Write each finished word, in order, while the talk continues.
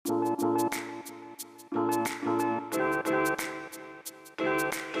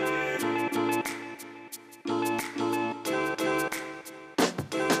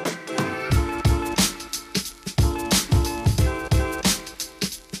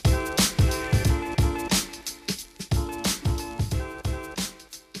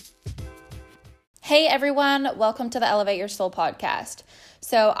Hey everyone, welcome to the Elevate Your Soul podcast.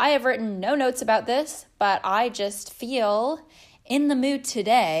 So I have written no notes about this, but I just feel in the mood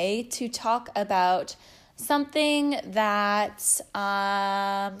today to talk about something that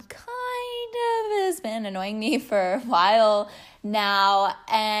kind of has been annoying me for a while now,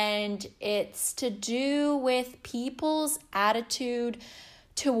 and it's to do with people's attitude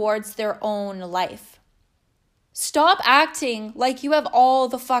towards their own life. Stop acting like you have all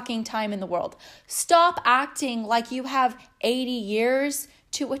the fucking time in the world. Stop acting like you have 80 years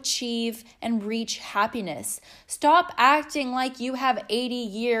to achieve and reach happiness. Stop acting like you have 80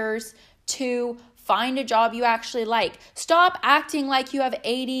 years to find a job you actually like. Stop acting like you have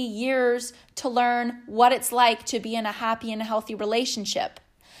 80 years to learn what it's like to be in a happy and healthy relationship.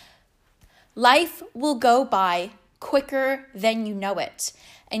 Life will go by quicker than you know it.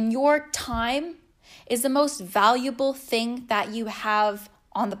 And your time is the most valuable thing that you have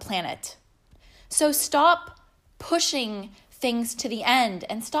on the planet. So stop pushing things to the end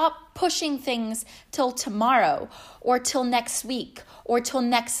and stop pushing things till tomorrow or till next week or till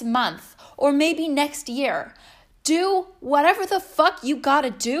next month or maybe next year. Do whatever the fuck you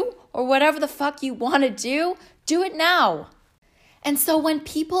gotta do or whatever the fuck you wanna do it now. And so when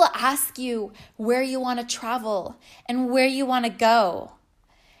people ask you where you wanna travel and where you wanna go,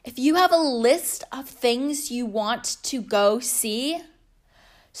 if you have a list of things you want to go see,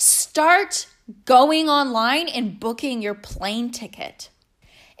 start going online and booking your plane ticket.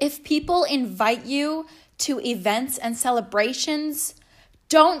 If people invite you to events and celebrations,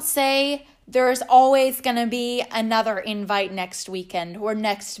 don't say there's always going to be another invite next weekend or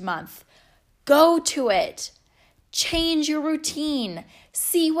next month. Go to it. Change your routine.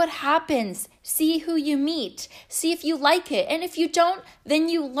 See what happens. See who you meet. See if you like it. And if you don't, then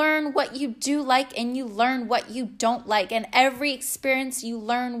you learn what you do like and you learn what you don't like. And every experience you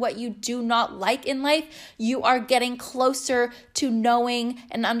learn what you do not like in life, you are getting closer to knowing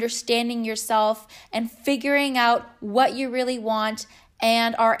and understanding yourself and figuring out what you really want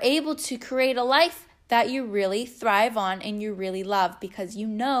and are able to create a life that you really thrive on and you really love because you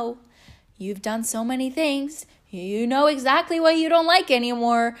know you've done so many things. You know exactly what you don't like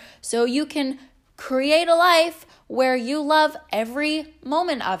anymore, so you can create a life where you love every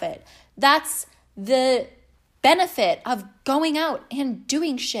moment of it. That's the benefit of going out and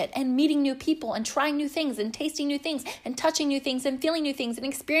doing shit and meeting new people and trying new things and tasting new things and touching new things and feeling new things and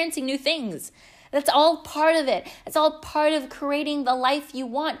experiencing new things. That's all part of it. It's all part of creating the life you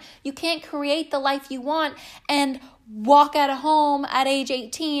want. You can't create the life you want and walk out of home at age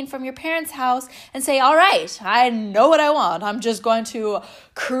 18 from your parents' house and say, all right, I know what I want. I'm just going to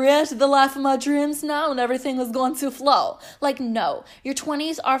create the life of my dreams now and everything is going to flow. Like, no, your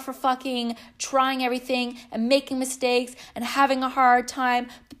 20s are for fucking trying everything and making mistakes and having a hard time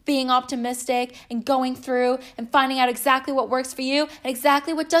being optimistic and going through and finding out exactly what works for you and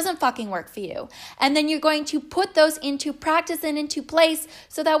exactly what doesn't fucking work for you. And then you're going to put those into practice and into place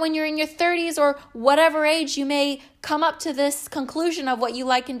so that when you're in your 30s or whatever age you may come up to this conclusion of what you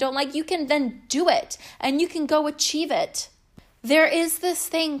like and don't like, you can then do it and you can go achieve it. There is this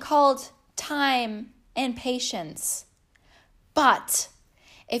thing called time and patience. But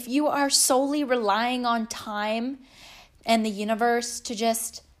if you are solely relying on time and the universe to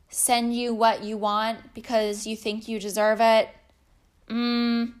just send you what you want because you think you deserve it,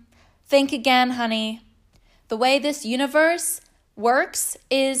 think again, honey. The way this universe works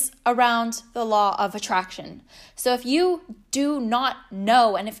is around the law of attraction. So if you do not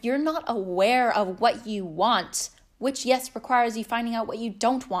know and if you're not aware of what you want, which yes requires you finding out what you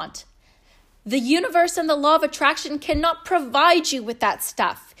don't want, the universe and the law of attraction cannot provide you with that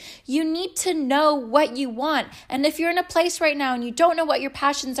stuff. You need to know what you want. And if you're in a place right now and you don't know what your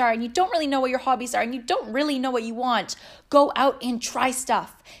passions are and you don't really know what your hobbies are and you don't really know what you want, go out and try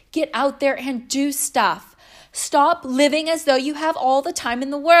stuff. Get out there and do stuff. Stop living as though you have all the time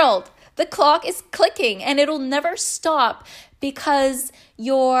in the world. The clock is clicking and it'll never stop because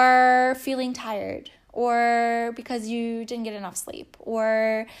you're feeling tired or because you didn't get enough sleep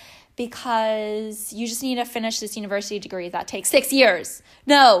or because you just need to finish this university degree that takes 6 years.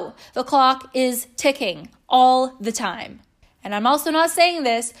 No, the clock is ticking all the time. And I'm also not saying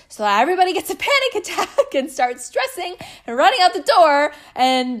this so that everybody gets a panic attack and starts stressing and running out the door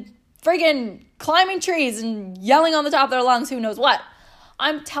and friggin' climbing trees and yelling on the top of their lungs, who knows what.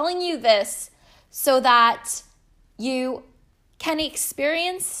 I'm telling you this so that you can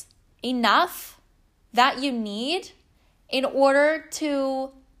experience enough that you need in order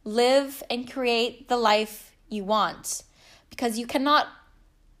to live and create the life you want. Because you cannot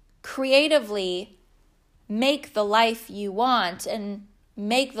creatively make the life you want and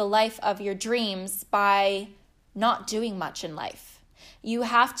make the life of your dreams by not doing much in life. You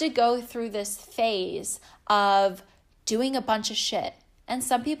have to go through this phase of doing a bunch of shit. And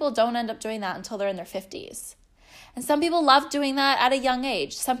some people don't end up doing that until they're in their 50s. And some people love doing that at a young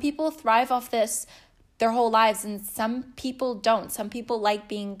age. Some people thrive off this their whole lives, and some people don't. Some people like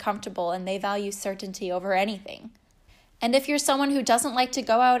being comfortable and they value certainty over anything. And if you're someone who doesn't like to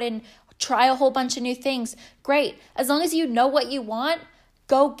go out and try a whole bunch of new things, great. As long as you know what you want,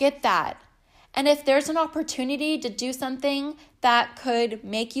 go get that. And if there's an opportunity to do something that could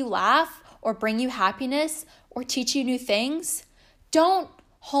make you laugh or bring you happiness or teach you new things, don't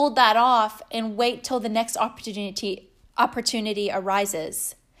hold that off and wait till the next opportunity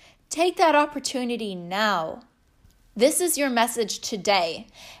arises. Take that opportunity now. This is your message today.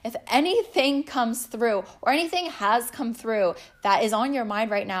 If anything comes through or anything has come through that is on your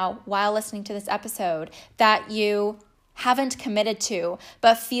mind right now while listening to this episode that you haven't committed to,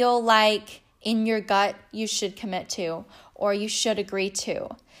 but feel like in your gut you should commit to or you should agree to,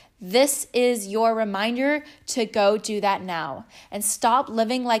 this is your reminder to go do that now and stop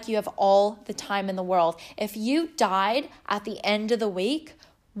living like you have all the time in the world. If you died at the end of the week,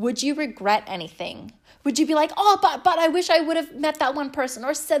 would you regret anything? Would you be like, oh, but I wish I would have met that one person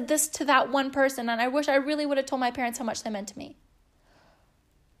or said this to that one person, and I wish I really would have told my parents how much they meant to me?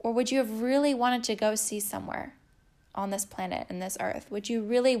 Or would you have really wanted to go see somewhere on this planet, in this earth? Would you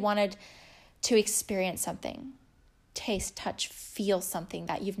really wanted to experience something? Taste, touch, feel something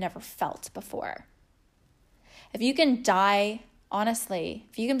that you've never felt before? If you can die, honestly,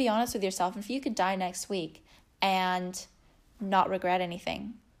 if you can be honest with yourself, if you could die next week and not regret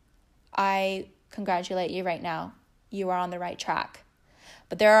anything, I congratulate you right now. You are on the right track.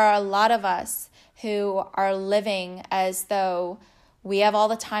 But there are a lot of us who are living as though we have all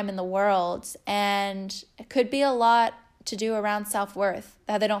the time in the world, and it could be a lot to do around self-worth,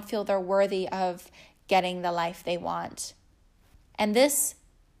 that they don't feel they're worthy of getting the life they want. And this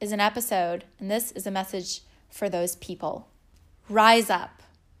is an episode, and this is a message for those people. Rise up,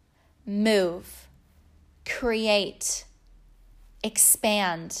 move, create,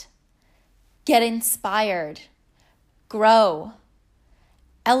 expand, get inspired, grow,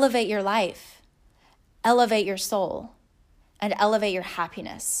 elevate your life, elevate your soul, and elevate your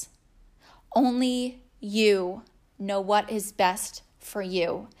happiness. Only you know what is best for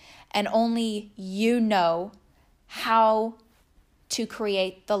you, and only you know how to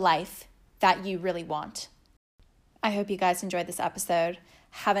create the life that you really want. I hope you guys enjoyed this episode.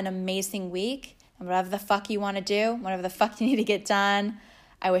 Have an amazing week, and whatever the fuck you want to do, whatever the fuck you need to get done,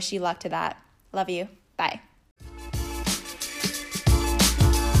 I wish you luck to that. Love you. Bye.